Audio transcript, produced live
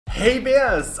Hey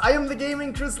bears, I am the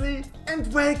Gaming-Grizzly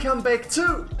and welcome back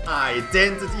to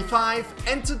Identity 5,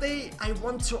 and today I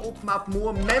want to open up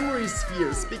more memory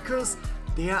spheres because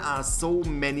there are so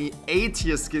many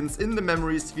A-tier skins in the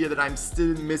memory sphere that I'm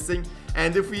still missing.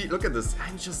 And if we look at this,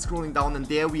 I'm just scrolling down and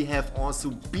there we have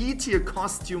also B-tier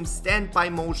costumes, standby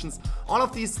motions, all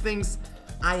of these things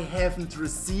I haven't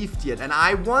received yet, and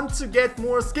I want to get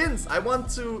more skins. I want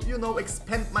to, you know,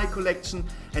 expand my collection.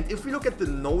 And if we look at the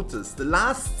notice, the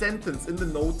last sentence in the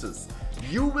notice,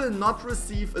 you will not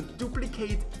receive a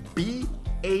duplicate B,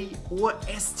 A or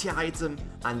S tier item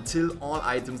until all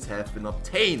items have been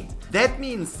obtained. That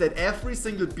means that every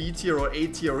single B tier or A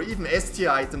tier or even S tier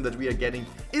item that we are getting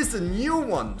is a new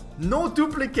one. No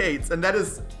duplicates, and that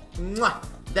is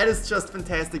just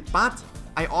fantastic. But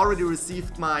I already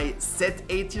received my set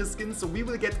A tier skin, so we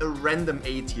will get a random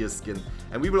A tier skin.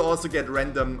 And we will also get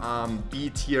random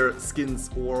B tier skins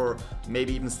or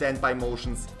maybe even standby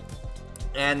motions.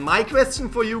 And my question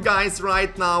for you guys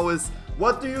right now is,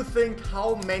 what do you think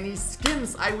how many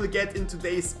skins I will get in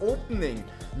today's opening?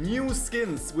 New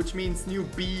skins, which means new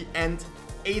B and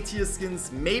A tier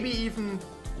skins, maybe even,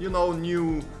 you know,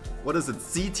 new... what is it,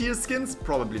 C tier skins?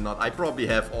 Probably not. I probably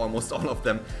have almost all of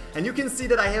them. And you can see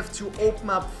that I have to open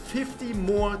up 50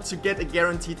 more to get a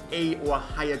guaranteed A or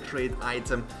higher grade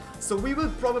item. So we will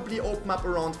probably open up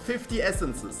around 50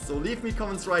 essences. So leave me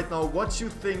comments right now what you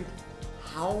think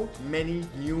how many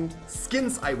new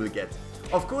skins I will get.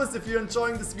 Of course, if you're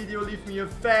enjoying this video, leave me a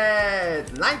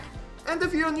fat like. And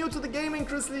if you're new to the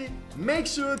Gaming-Grizzly, make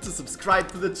sure to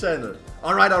subscribe to the channel.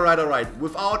 Alright.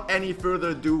 Without any further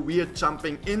ado, we are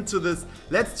jumping into this.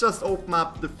 Let's just open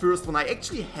up the first one. I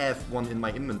actually have one in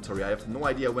my inventory. I have no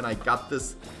idea when I got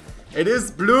this. It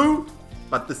is blue,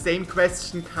 but the same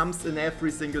question comes in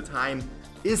every single time.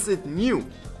 Is it new?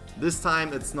 This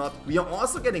time it's not. We are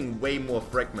also getting way more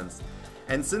fragments.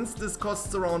 And since this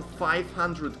costs around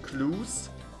 500 clues...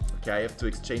 okay, I have to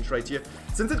exchange right here.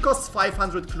 Since it costs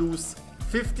 500 clues,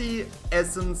 50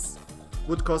 essence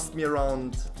would cost me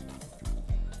around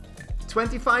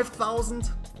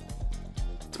 25,000?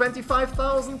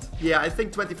 25,000? Yeah, I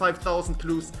think 25,000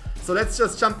 clues. So let's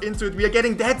just jump into it. We are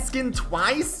getting that skin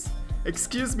twice?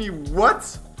 Excuse me, what?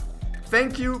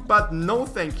 Thank you, but no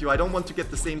thank you. I don't want to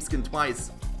get the same skin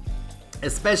twice.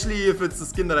 Especially if it's a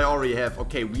skin that I already have.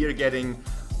 Okay, we are getting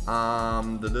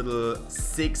the little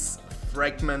 6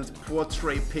 fragment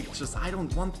portrait pictures. I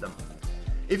don't want them.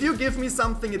 If you give me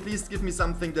something, at least give me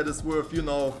something that is worth, you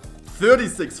know,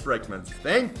 36 fragments.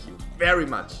 Thank you very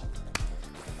much.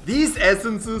 These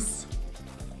essences,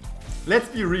 let's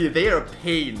be real, they are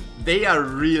pain. They are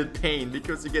real pain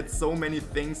because you get so many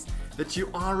things that you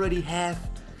already have.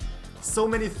 So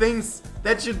many things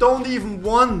that you don't even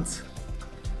want.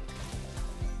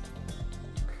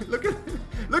 Look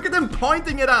at them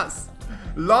pointing at us.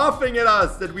 Laughing at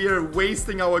us that we are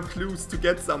wasting our clues to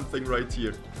get something right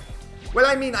here. Well,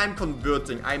 I mean, I'm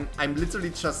converting. I'm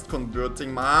literally just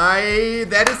converting my...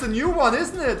 that is a new one,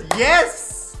 isn't it?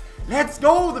 Yes! Let's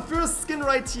go! The first skin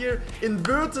right here.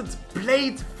 Inverted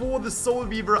blade for the Soul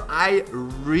Weaver. I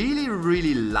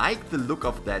really like the look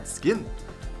of that skin.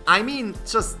 I mean,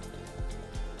 just...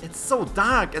 it's so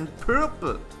dark and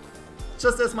purple.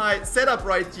 Just as my setup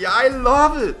right here. I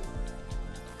love it!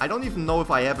 I don't even know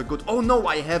if I have a good... oh no,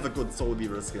 I have a good Soul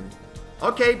Weaver skin.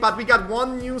 Okay, but we got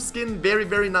one new skin.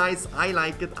 Very nice. I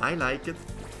like it.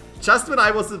 Just when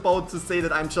I was about to say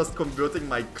that I'm just converting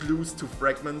my clues to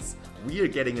fragments, we are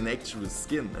getting an actual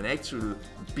skin. An actual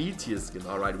B tier skin.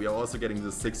 Alright, we are also getting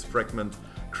the 6 fragment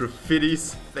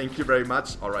graffitis. Thank you very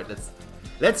much. Alright,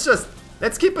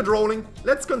 let's keep it rolling.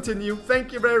 Let's continue.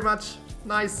 Thank you very much.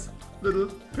 Nice little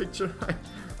picture.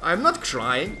 I'm not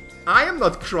crying. I am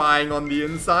not crying on the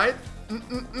inside.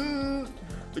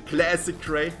 The classic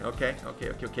gray. Okay.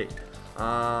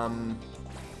 I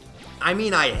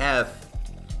mean, I have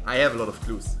a lot of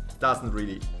clues. Doesn't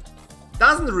really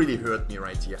hurt me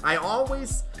right here. I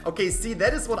always... okay, see,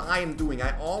 that is what I am doing.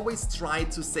 I always try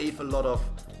to save a lot of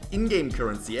in-game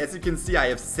currency. As you can see, I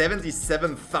have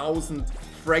 77,000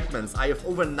 fragments. I have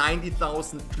over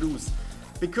 90,000 clues.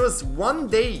 Because one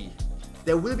day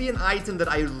there will be an item that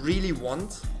I really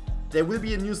want. There will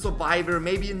be a new survivor,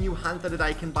 maybe a new hunter that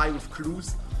I can buy with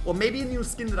clues, or maybe a new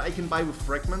skin that I can buy with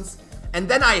fragments. And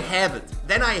then I have it.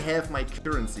 Then I have my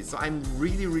currency. So I'm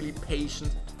really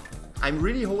patient. I'm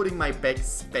really holding my back,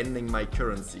 spending my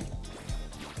currency.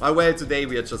 Well, today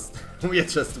we are just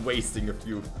wasting a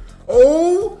few.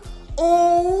 Oh,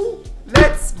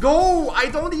 let's go! I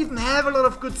don't even have a lot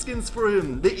of good skins for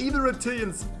him. The Evil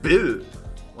Reptilian's Bill.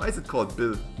 Why is it called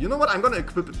Bill? You know what? I'm gonna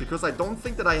equip it because I don't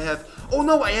think that I have... oh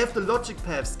no, I have the Logic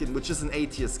Path skin, which is an A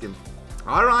tier skin.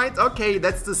 Alright, okay,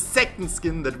 that's the second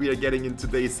skin that we are getting in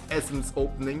today's Essence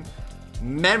opening.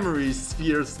 Memory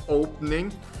Spheres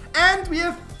opening. And we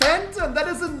have Phantom, that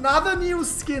is another new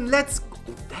skin. Let's go.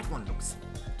 That one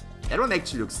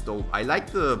actually looks dope. I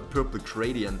like the purple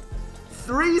gradient.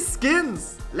 3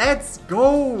 skins, let's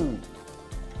go.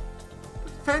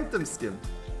 Phantom skin.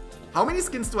 How many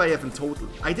skins do I have in total?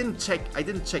 I didn't check,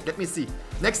 let me see.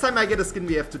 Next time I get a skin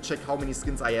we have to check how many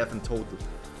skins I have in total.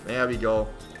 There we go.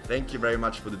 Thank you very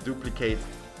much for the duplicate.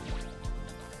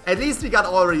 At least we got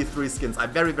already 3 skins.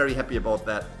 I'm very, very happy about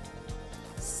that.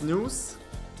 Snooze.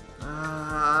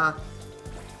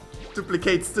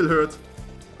 Duplicates still hurt.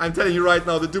 I'm telling you right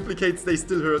now, the duplicates, they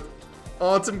still hurt.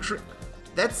 Autumn.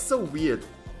 That's so weird.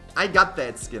 I got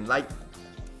that skin. Like,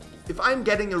 if I'm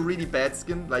getting a really bad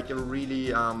skin, like a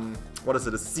really, what is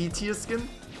it, a C tier skin?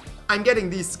 I'm getting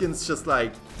these skins just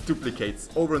like duplicates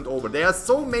over and over. There are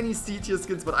so many C tier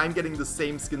skins, but I'm getting the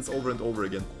same skins over and over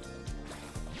again.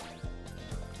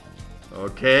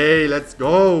 Okay, let's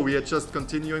go. We are just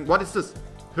continuing. What is this?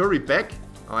 Hurry back.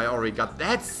 Oh, I already got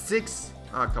that. 6.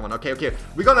 Ah, come on. Okay, okay.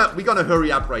 We're gonna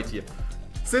hurry up right here.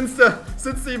 Since the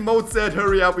emote said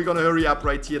hurry up, we're gonna hurry up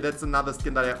right here. That's another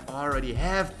skin that I already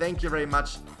have. Thank you very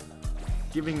much.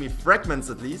 Giving me fragments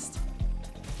at least.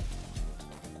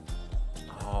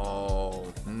 Oh.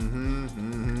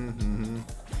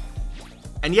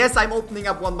 And yes, I'm opening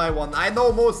up one by one. I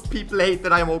know most people hate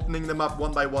that I'm opening them up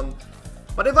one by one.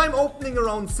 But if I'm opening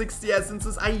around 60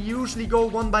 essences, I usually go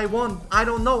one by one. I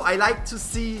don't know. I like to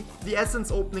see the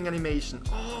essence opening animation.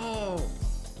 Oh.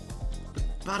 The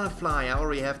butterfly. I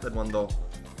already have that one though.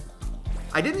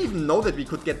 I didn't even know that we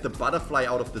could get the butterfly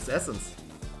out of this essence.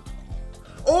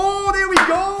 Oh, there we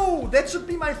go! That should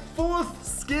be my 4th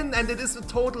skin, and it is a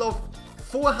total of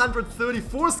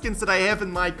 434 skins that I have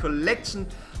in my collection.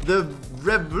 The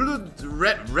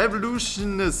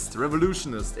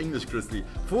Revolutionist, English Grizzly.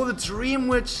 For the Dream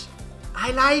Witch, I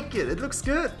like it. It looks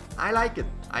good. I like it.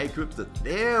 I equipped it.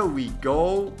 There we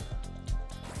go.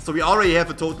 So we already have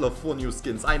a total of 4 new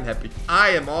skins. I'm happy. I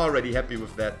am already happy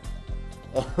with that.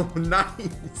 Oh,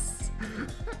 nice.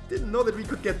 Didn't know that we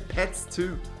could get pets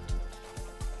too.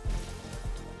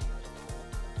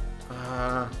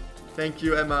 Thank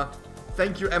you, Emma.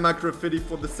 Thank you, Emma Graffiti,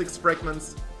 for the 6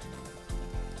 fragments.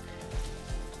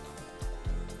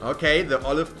 Okay, the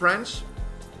olive branch.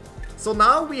 So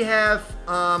now we have,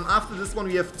 after this one,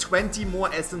 we have 20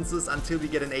 more essences until we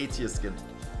get an A tier skin.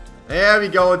 There we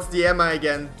go, it's the Emma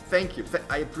again. Thank you,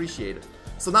 I appreciate it.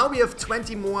 So now we have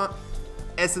 20 more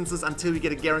essences until we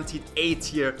get a guaranteed A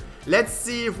tier. Let's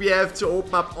see if we have to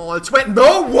open up all 20.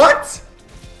 No, what?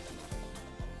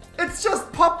 It's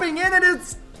just popping in and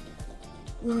it's...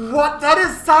 What? That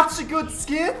is such a good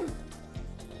skin!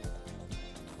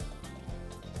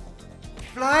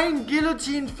 Flying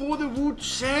Guillotine for the Wu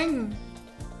Chang.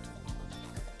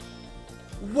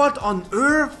 What on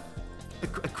earth?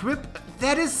 Equip?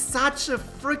 That is such a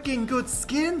freaking good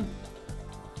skin!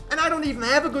 And I don't even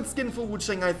have a good skin for Wu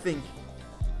Chang, I think.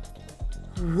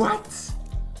 What?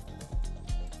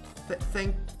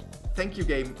 Thank you,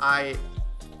 game.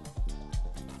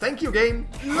 Thank you, game.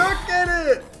 Look at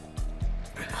it!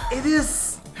 It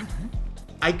is...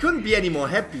 I couldn't be any more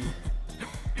happy.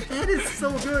 That is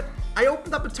so good. I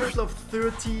opened up a total of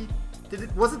 30...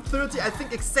 Was it 30? I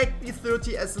think exactly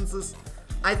 30 essences.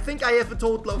 I think I have a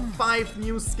total of 5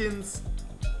 new skins.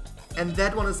 And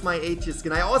that one is my A tier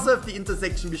skin. I also have the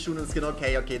intersection Bishunen skin.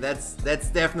 Okay, that's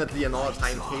definitely an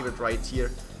all-time favorite right here.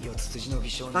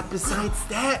 But besides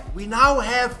that, we now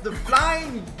have the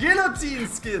Flying Guillotine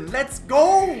skin. Let's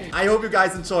go! I hope you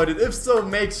guys enjoyed it. If so,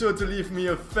 make sure to leave me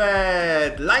a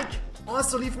fat like.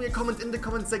 Also, leave me a comment in the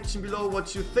comment section below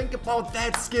what you think about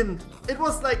that skin. It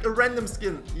was like a random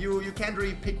skin. You can't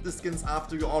really pick the skins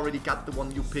after you already got the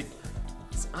one you picked.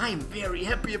 So I'm very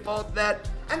happy about that.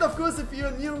 And of course, if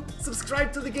you're new,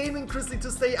 subscribe to the Gaming-Grizzly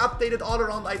to stay updated all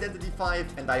around Identity V.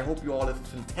 And I hope you all have a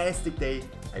fantastic day.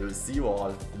 I will see you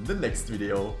all in the next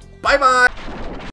video. Bye bye!